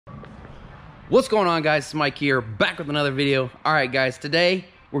What's going on, guys? It's Mike here, back with another video. All right, guys, today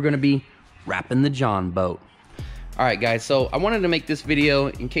we're gonna be wrapping the Jon Boat. All right, guys, so I wanted to make this video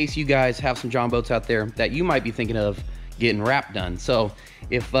in case you guys have some Jon Boats out there that you might be thinking of getting wrap done. So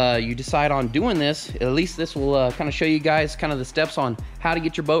if you decide on doing this, at least this will kind of show you guys kind of the steps on how to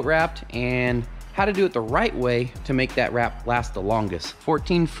get your boat wrapped and how to do it the right way to make that wrap last the longest.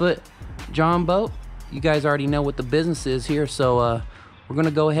 14-foot Jon Boat. You guys already know what the business is here, so we're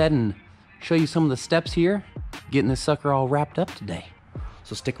gonna go ahead and show you some of the steps here, getting this sucker all wrapped up today.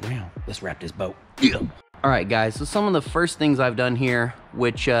 So stick around, let's wrap this boat. Yeah. All right, guys, so some of the first things I've done here,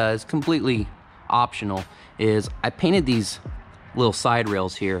 which is completely optional, is I painted these little side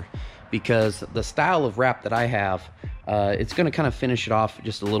rails here because the style of wrap that I have, it's gonna kind of finish it off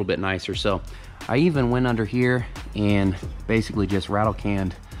just a little bit nicer. So I even went under here and basically just rattle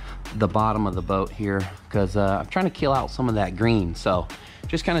canned the bottom of the boat here because I'm trying to kill out some of that green. So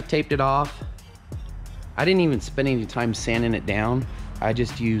just kind of taped it off. I didn't even spend any time sanding it down. I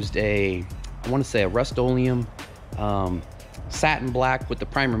just used I want to say a Rust-Oleum satin black with the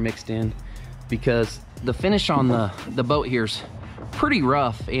primer mixed in because the finish on the boat here's pretty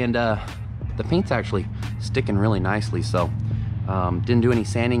rough and the paint's actually sticking really nicely. So didn't do any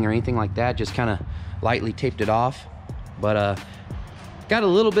sanding or anything like that, just kind of lightly taped it off. But got a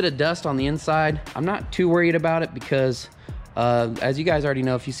little bit of dust on the inside. I'm not too worried about it because as you guys already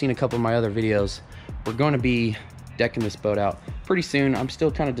know, if you've seen a couple of my other videos, we're going to be decking this boat out pretty soon. I'm still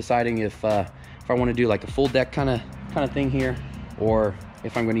kind of deciding if I want to do like a full deck kind of thing here, or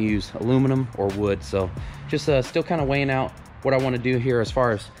if I'm going to use aluminum or wood. So just still kind of weighing out what I want to do here as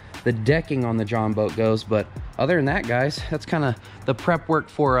far as the decking on the Jon Boat goes. But other than that, guys, that's kind of the prep work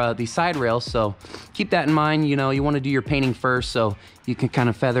for the side rails. So keep that in mind. You know, you want to do your painting first so you can kind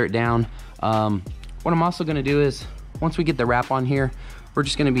of feather it down. What I'm also going to do is, once we get the wrap on here, we're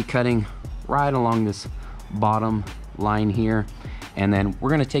just going to be cutting right along this bottom line here, and then we're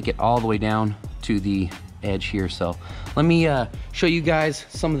going to take it all the way down to the edge here. So let me show you guys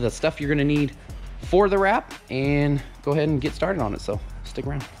some of the stuff you're going to need for the wrap and go ahead and get started on it. So stick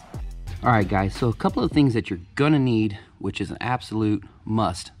around. All right, guys, so a couple of things that you're going to need, which is an absolute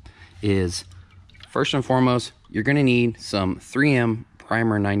must, is first and foremost, you're going to need some 3M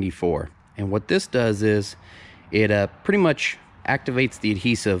Primer 94. And what this does is it pretty much activates the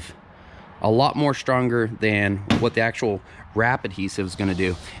adhesive a lot more stronger than what the actual wrap adhesive is going to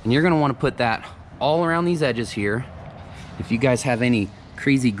do. And you're going to want to put that all around these edges here. If you guys have any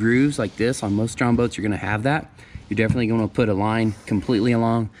crazy grooves like this on most Jon Boats, you're going to have that. You're definitely going to put a line completely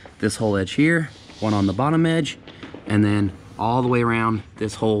along this whole edge here, one on the bottom edge, and then all the way around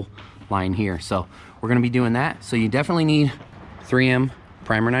this whole line here. So we're going to be doing that. So you definitely need 3M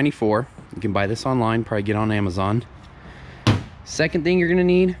Primer 94. You can buy this online, probably get on Amazon. Second thing you're going to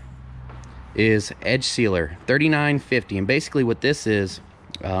need is edge sealer, 3950. And basically what this is,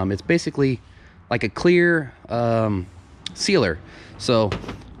 it's basically like a clear sealer. So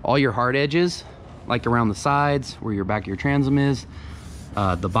all your hard edges, like around the sides where your back of your transom is,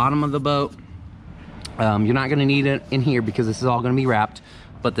 the bottom of the boat, you're not going to need it in here because this is all going to be wrapped.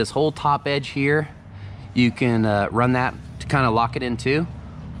 But this whole top edge here, you can run that to kind of lock it in too.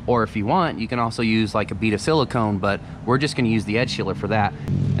 Or if you want, you can also use like a bead of silicone, but we're just going to use the edge sealer for that.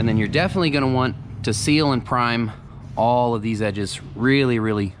 And then you're definitely going to want to seal and prime all of these edges really,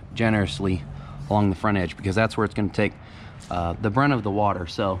 really generously along the front edge, because that's where it's going to take the brunt of the water.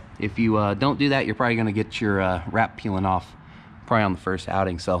 So if you don't do that, you're probably going to get your wrap peeling off probably on the first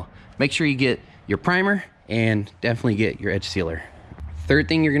outing. So make sure you get your primer and definitely get your edge sealer. Third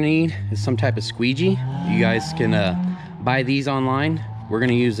thing you're going to need is some type of squeegee. You guys can buy these online. We're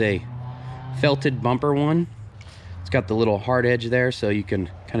going to use a felted bumper one. It's got the little hard edge there, so you can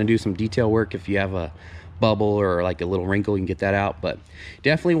kind of do some detail work. If you have a bubble or like a little wrinkle, you can get that out. But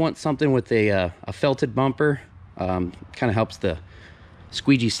definitely want something with a felted bumper. Kind of helps the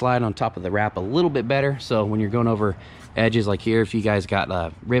squeegee slide on top of the wrap a little bit better. So when you're going over edges like here, if you guys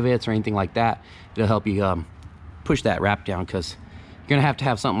got rivets or anything like that, it'll help you push that wrap down, because you're going to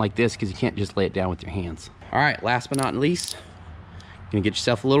have something like this because you can't just lay it down with your hands. All right, last but not least, you're gonna get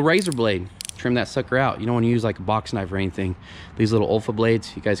yourself a little razor blade. Trim that sucker out. You don't want to use like a box knife or anything. These little Olfa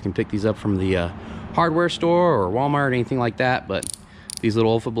blades, you guys can pick these up from the hardware store or Walmart or anything like that. But these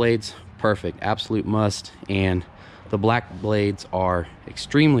little Olfa blades, perfect, absolute must. And the black blades are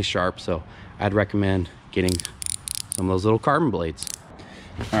extremely sharp, so I'd recommend getting some of those little carbon blades.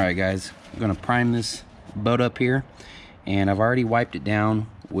 All right, guys, I'm gonna prime this boat up here, and I've already wiped it down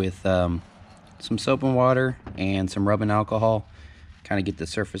with some soap and water and some rubbing alcohol. Kind of get the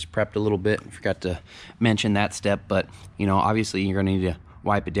surface prepped a little bit. I forgot to mention that step, but you know, obviously you're gonna need to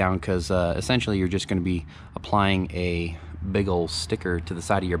wipe it down, because essentially you're just going to be applying a big old sticker to the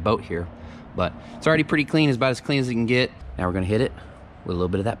side of your boat here. But it's already pretty clean, it's about as clean as it can get. Now we're going to hit it with a little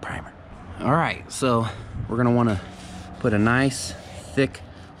bit of that primer. All right, so we're going to want to put a nice thick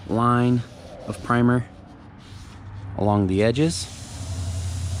line of primer along the edges,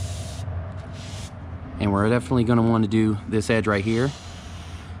 and we're definitely going to want to do this edge right here,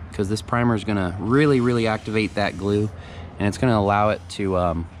 because this primer is going to really activate that glue, and it's going to allow it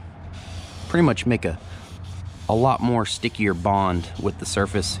to pretty much make a lot more stickier bond with the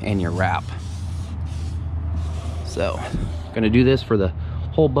surface and your wrap. So going to do this for the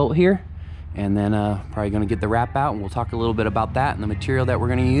whole boat here, and then probably going to get the wrap out, and we'll talk a little bit about that and the material that we're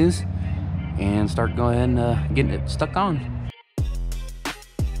going to use, and start going ahead and getting it stuck on.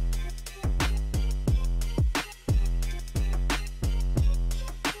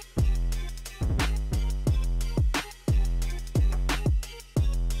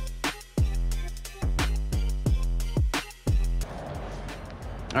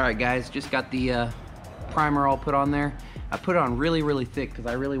 All right guys, just got the primer all put on there. I put it on really thick because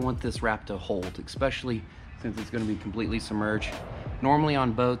I really want this wrap to hold, especially since it's going to be completely submerged. Normally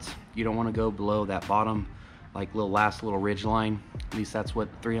on boats, you don't want to go below that bottom, like last little ridge line. At least that's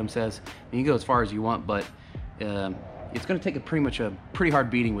what 3M says. And you can go as far as you want, but it's going to take pretty much a pretty hard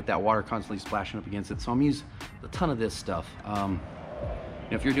beating with that water constantly splashing up against it. So I'm using a ton of this stuff.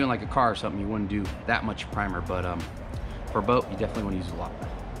 If you're doing like a car or something, you wouldn't do that much primer, but for a boat, you definitely want to use a lot.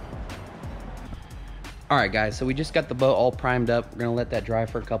 All right guys, so we just got the boat all primed up. We're gonna let that dry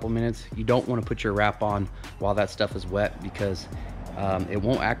for a couple minutes. You don't want to put your wrap on while that stuff is wet, because it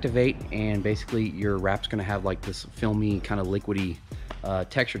won't activate, and basically your wrap's gonna have like this filmy kind of liquidy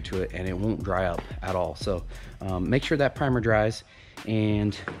texture to it, and it won't dry up at all. So make sure that primer dries,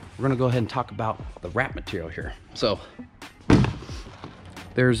 and we're gonna go ahead and talk about the wrap material here. So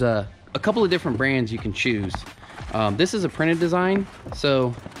there's a couple of different brands you can choose. This is a printed design,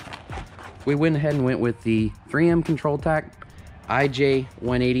 so we went ahead and went with the 3M Control Tack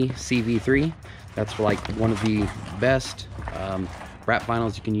IJ180 CV3. That's like one of the best wrap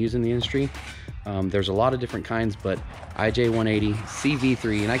vinyls you can use in the industry. There's a lot of different kinds, but IJ180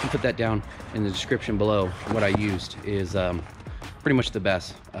 CV3, and I can put that down in the description below. What I used is pretty much the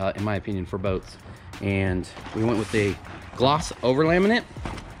best, in my opinion, for boats. And we went with a gloss over laminate.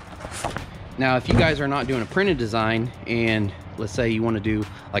 Now, if you guys are not doing a printed design, and let's say you want to do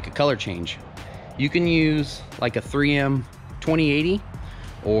like a color change, you can use like a 3M 2080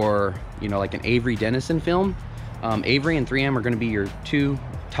 or like an Avery Denison film. Avery and 3M are going to be your two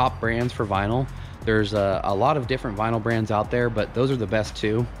top brands for vinyl. There's a lot of different vinyl brands out there, but those are the best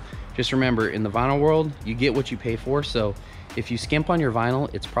two. Just remember, in the vinyl world, you get what you pay for. So if you skimp on your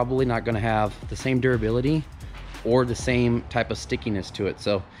vinyl, it's probably not going to have the same durability or the same type of stickiness to it.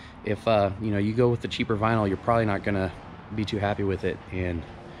 So if you go with the cheaper vinyl, you're probably not going to be too happy with it. And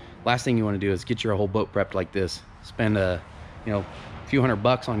last thing you want to do is get your whole boat prepped like this, spend a few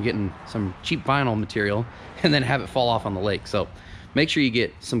 $100 on getting some cheap vinyl material, and then have it fall off on the lake. So make sure you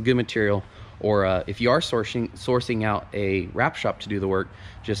get some good material, or if you are sourcing out a wrap shop to do the work,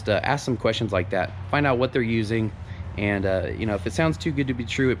 just ask some questions like that, find out what they're using, and if it sounds too good to be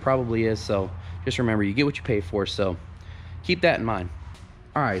true, it probably is. So just remember, you get what you pay for, so keep that in mind.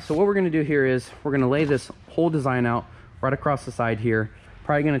 All right, so what we're going to do here is we're going to lay this whole design out right across the side here.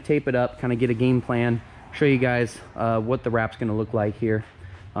 Probably going to tape it up, kind of get a game plan, show you guys what the wrap's going to look like here.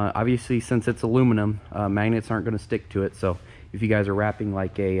 Obviously, since it's aluminum, magnets aren't going to stick to it. So if you guys are wrapping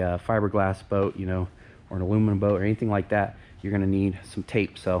like a fiberglass boat, or an aluminum boat or anything like that, you're going to need some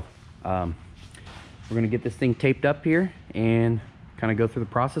tape. So we're going to get this thing taped up here and kind of go through the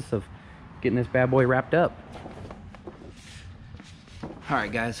process of getting this bad boy wrapped up. All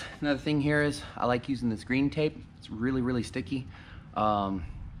right guys, another thing here is I like using this green tape. It's really sticky.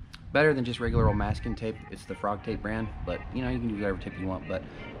 Better than just regular old masking tape. It's the Frog Tape brand, but you can use whatever tape you want, but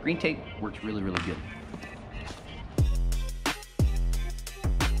green tape works really good.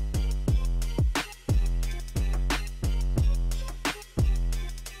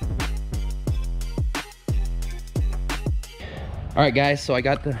 All right guys, so I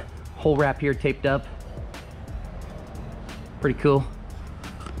got the whole wrap here taped up. Pretty cool.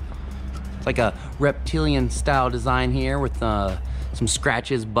 It's like a reptilian style design here with some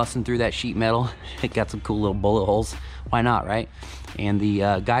scratches busting through that sheet metal. It got some cool little bullet holes. Why not, right? And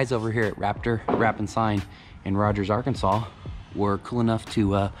the guys over here at Raptor Wrap and Sign in Rogers, Arkansas were cool enough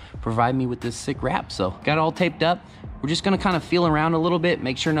to provide me with this sick wrap. So got it all taped up. We're just gonna kind of feel around a little bit,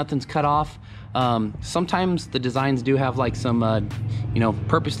 make sure nothing's cut off. Sometimes the designs do have like some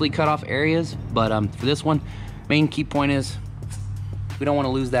purposely cut off areas, but for this one, main key point is We don't want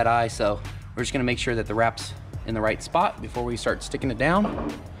to lose that eye, so we're just gonna make sure that the wrap's in the right spot before we start sticking it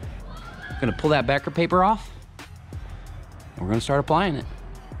down. Gonna pull that backer paper off, and we're gonna start applying it.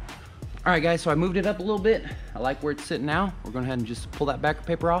 All right, guys, so I moved it up a little bit. I like where it's sitting now. We're going ahead and just pull that backer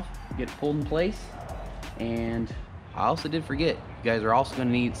paper off, get it pulled in place. And I also did forget, you guys are also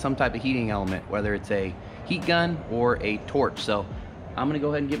gonna need some type of heating element, whether it's a heat gun or a torch. So I'm gonna go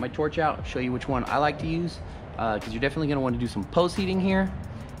ahead and get my torch out, show you which one I like to use, because you're definitely gonna want to do some post heating here.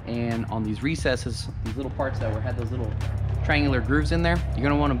 And on these recesses, these little parts that had those little triangular grooves in there, you're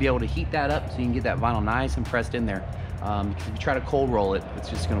gonna want to be able to heat that up so you can get that vinyl nice and pressed in there. Because if you try to cold roll it, it's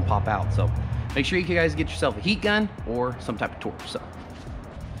just gonna pop out. So make sure you guys get yourself a heat gun or some type of torch. So,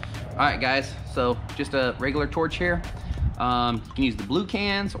 all right, guys, so just a regular torch here. You can use the blue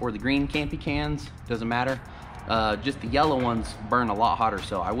cans or the green Campy cans, doesn't matter. Just the yellow ones burn a lot hotter,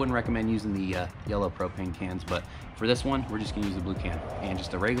 so I wouldn't recommend using the yellow propane cans, but for this one, we're just gonna use the blue can. And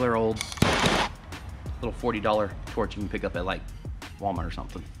just a regular old little $40 torch you can pick up at like Walmart or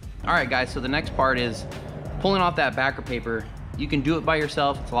something. All right, guys, so the next part is pulling off that backer paper. You can do it by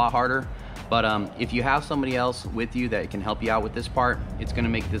yourself, it's a lot harder, but if you have somebody else with you that can help you out with this part, it's gonna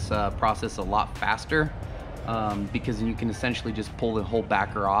make this process a lot faster, because you can essentially just pull the whole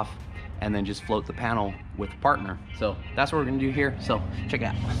backer off and then just float the panel with a partner. So that's what we're gonna do here, so check it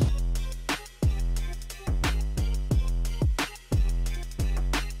out.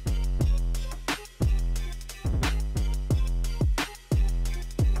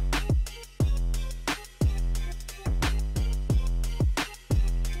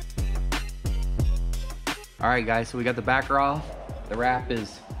 All right, guys, so we got the backer off. The wrap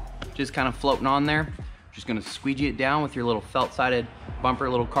is just kind of floating on there. Just gonna squeegee it down with your little felt-sided bumper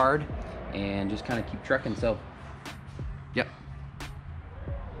little card and just kind of keep trucking. So, yep.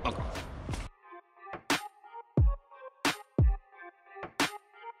 Okay.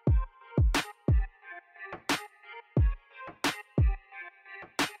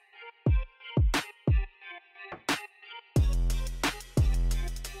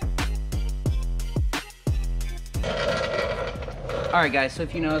 All right, guys, so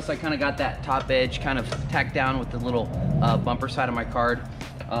if you notice, I kind of got that top edge kind of tacked down with the little bumper side of my card.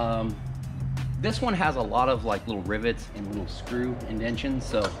 This one has a lot of like little rivets and little screw indentions,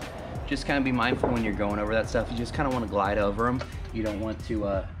 so just kind of be mindful when you're going over that stuff. You just kind of want to glide over them. You don't want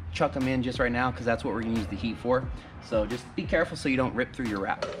to chuck them in just right now, because that's what we're gonna use the heat for. So just be careful so you don't rip through your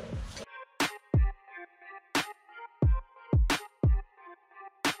wrap.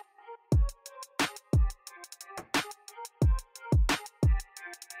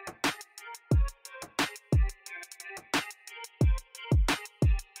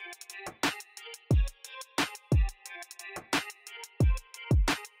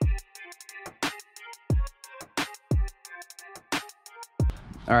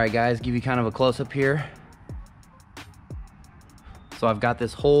 All right, guys, give you kind of a close-up here. So I've got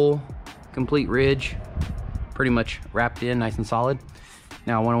this whole complete ridge pretty much wrapped in nice and solid.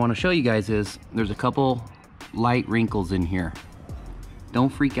 Now what I want to show you guys is there's a couple light wrinkles in here. Don't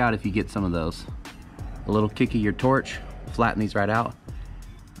freak out if you get some of those. A little kick of your torch, flatten these right out.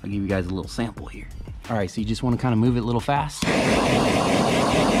 I'll give you guys a little sample here. All right, so you just want to kind of move it a little fast.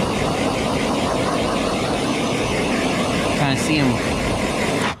 Kind of see them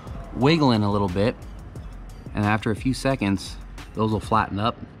wiggling a little bit, and after a few seconds those will flatten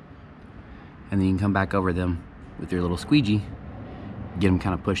up, and then you can come back over them with your little squeegee, get them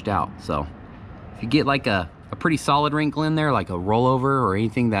kind of pushed out. So if you get like a pretty solid wrinkle in there, like a rollover or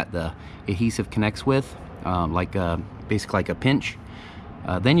anything that the adhesive connects with, basically like a pinch,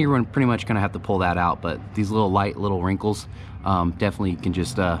 then you're pretty much gonna have to pull that out. But these little light little wrinkles, definitely you can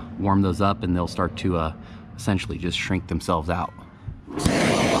just warm those up and they'll start to essentially just shrink themselves out.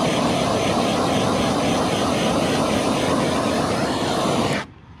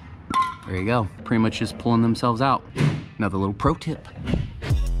 There you go, pretty much just pulling themselves out. Another little pro tip.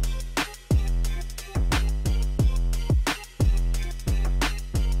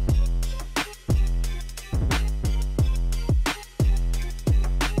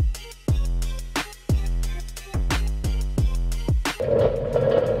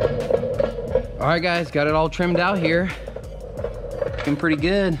 All right, guys, got it all trimmed out here. Looking pretty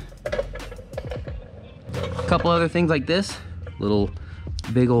good. A couple other things like this, little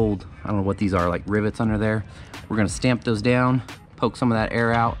big old, I don't know what these are, like rivets under there. We're gonna stamp those down, poke some of that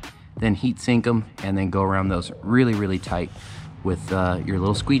air out, then heat sink them, and then go around those really, really tight with your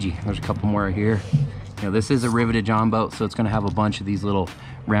little squeegee. There's a couple more right here. You know, this is a riveted Jon Boat, so it's gonna have a bunch of these little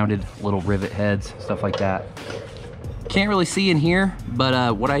rounded little rivet heads, stuff like that. Can't really see in here,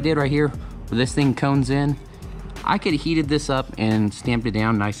 but what I did right here, where this thing cones in, I could have heated this up and stamped it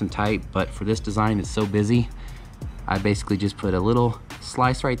down nice and tight, but for this design, it's so busy. I basically just put a little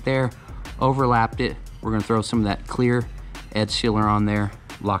slice right there, overlapped it. We're gonna throw some of that clear edge sealer on there,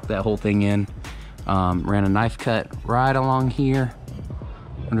 lock that whole thing in. Ran a knife cut right along here,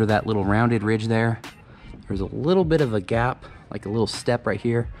 under that little rounded ridge there. There's a little bit of a gap, like a little step right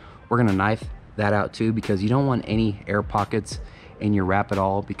here. We're gonna knife that out too, because you don't want any air pockets in your wrap at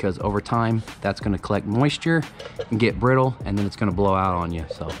all, because over time that's going to collect moisture and get brittle, and then it's going to blow out on you.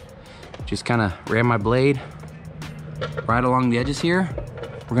 So just kind of ran my blade right along the edges here.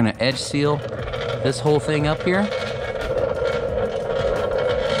 We're going to edge seal this whole thing up here.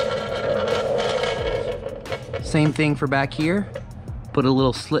 Same thing for back here. Put a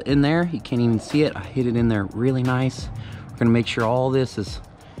little slit in there. You can't even see it. I hit it in there really nice. We're going to make sure all this is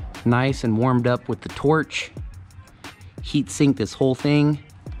nice and warmed up with the torch. Heat sink this whole thing.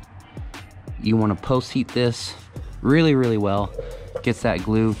 You want to post heat this really, really well. Gets that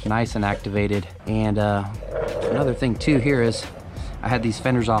glue nice and activated. And another thing too here is I had these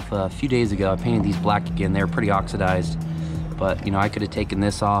fenders off a few days ago. I painted these black again. They're pretty oxidized, but you know, I could have taken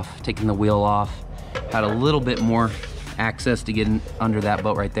this off, taken the wheel off, had a little bit more access to get in under that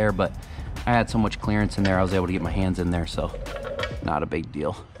boat right there, but I had so much clearance in there, I was able to get my hands in there, so not a big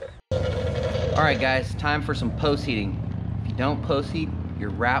deal. All right guys, time for some post heating. If you don't post heat, your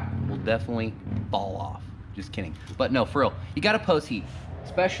wrap will definitely fall off. Just kidding. But no, for real, you gotta post heat,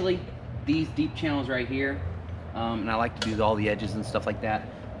 especially these deep channels right here. And I like to do all the edges and stuff like that.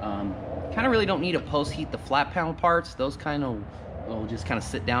 Kind of really don't need to post heat the flat panel parts. Those kind of will just kind of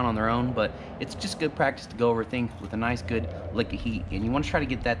sit down on their own, but it's just good practice to go over things with a nice good lick of heat. And you want to try to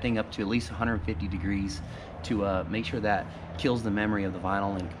get that thing up to at least 150 degrees to make sure that kills the memory of the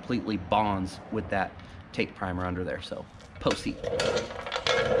vinyl and completely bonds with that tape primer under there. So post heat.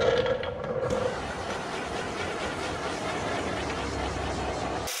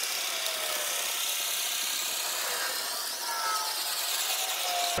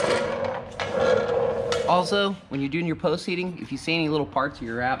 Also, when you're doing your post heating, if you see any little parts of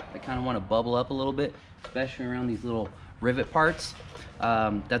your wrap that kind of want to bubble up a little bit, especially around these little rivet parts,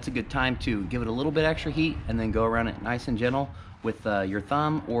 that's a good time to give it a little bit extra heat and then go around it nice and gentle with your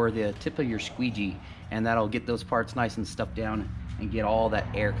thumb or the tip of your squeegee, and that'll get those parts nice and stuffed down and get all that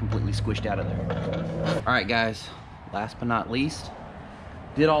air completely squished out of there. All right guys, last but not least,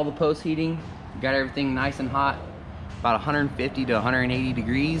 did all the post heating, got everything nice and hot, about 150 to 180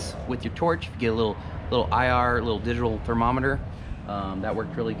 degrees with your torch. If you get a little IR, little digital thermometer, that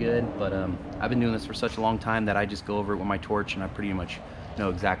worked really good. But I've been doing this for such a long time that I just go over it with my torch and I pretty much know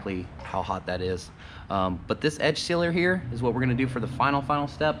exactly how hot that is. But this edge sealer here is what we're gonna do for the final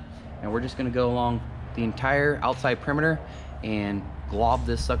step, and we're just gonna go along the entire outside perimeter and glob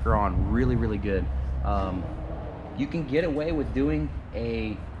this sucker on really, really good. You can get away with doing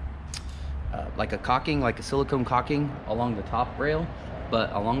a like a caulking, like a silicone caulking along the top rail,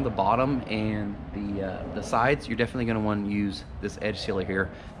 but along the bottom and the sides, you're definitely going to want to use this edge sealer here,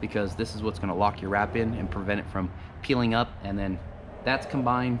 because this is what's going to lock your wrap in and prevent it from peeling up, and then that's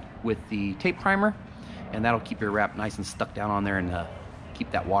combined with the tape primer, and that'll keep your wrap nice and stuck down on there and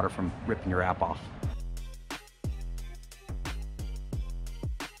keep that water from ripping your wrap off.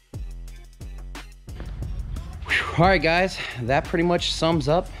 All right guys, that pretty much sums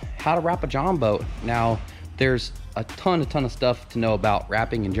up how to wrap a Jon Boat. Now there's a ton of stuff to know about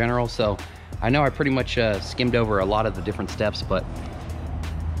wrapping in general, so I know I pretty much skimmed over a lot of the different steps, but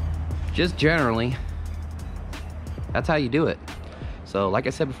just generally that's how you do it. So like I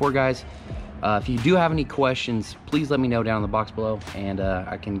said before guys, if you do have any questions, please let me know down in the box below, and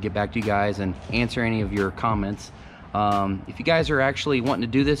I can get back to you guys and answer any of your comments. If you guys are actually wanting to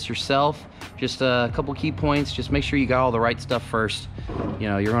do this yourself, just a couple key points. Just make sure you got all the right stuff first. You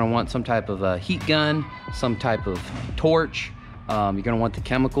know, you're going to want some type of a heat gun, some type of torch. You're going to want the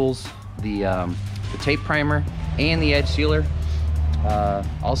chemicals, the tape primer, and the edge sealer.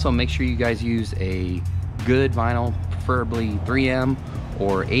 Also, make sure you guys use a good vinyl, preferably 3M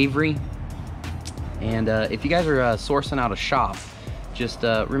or Avery. And if you guys are sourcing out a shop, just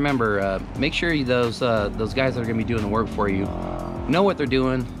remember, make sure those guys that are going to be doing the work for you know what they're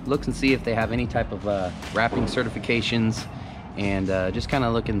doing. Look and see if they have any type of wrapping certifications, and just kind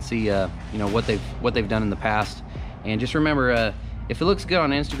of look and see you know, what they've done in the past. And just remember, if it looks good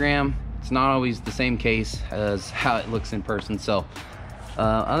on Instagram, it's not always the same case as how it looks in person. So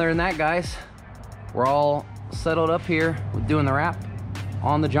other than that guys, we're all settled up here with doing the wrap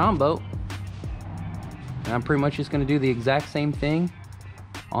on the Jon Boat, and I'm pretty much just going to do the exact same thing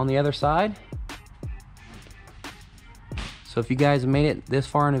on the other side. So if you guys have made it this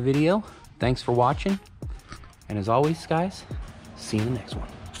far in the video, thanks for watching, And as always, guys, see you in the next one.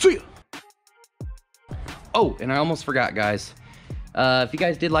 See ya! Oh, and I almost forgot, guys. If you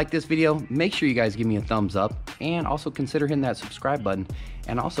guys did like this video, make sure you guys give me a thumbs up and also consider hitting that subscribe button.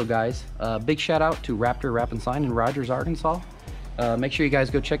 And also, guys, big shout out to Raptor Wrap and Sign in Rogers, Arkansas. Make sure you guys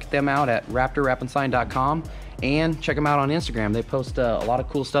go check them out at raptorwrapandsign.com and check them out on Instagram. They post a lot of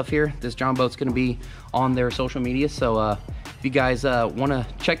cool stuff here. This Jon Boat's going to be on their social media, so if you guys want to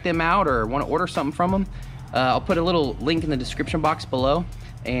check them out or want to order something from them, I'll put a little link in the description box below.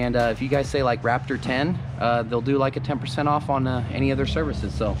 And if you guys say like Raptor 10, they'll do like a 10% off on any of their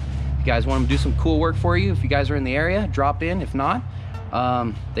services. So if you guys want them to do some cool work for you, if you guys are in the area, drop in. If not,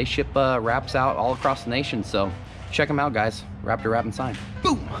 they ship wraps out all across the nation. So check them out, guys. Raptor Wrap and Sign.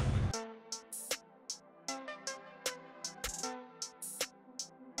 Boom!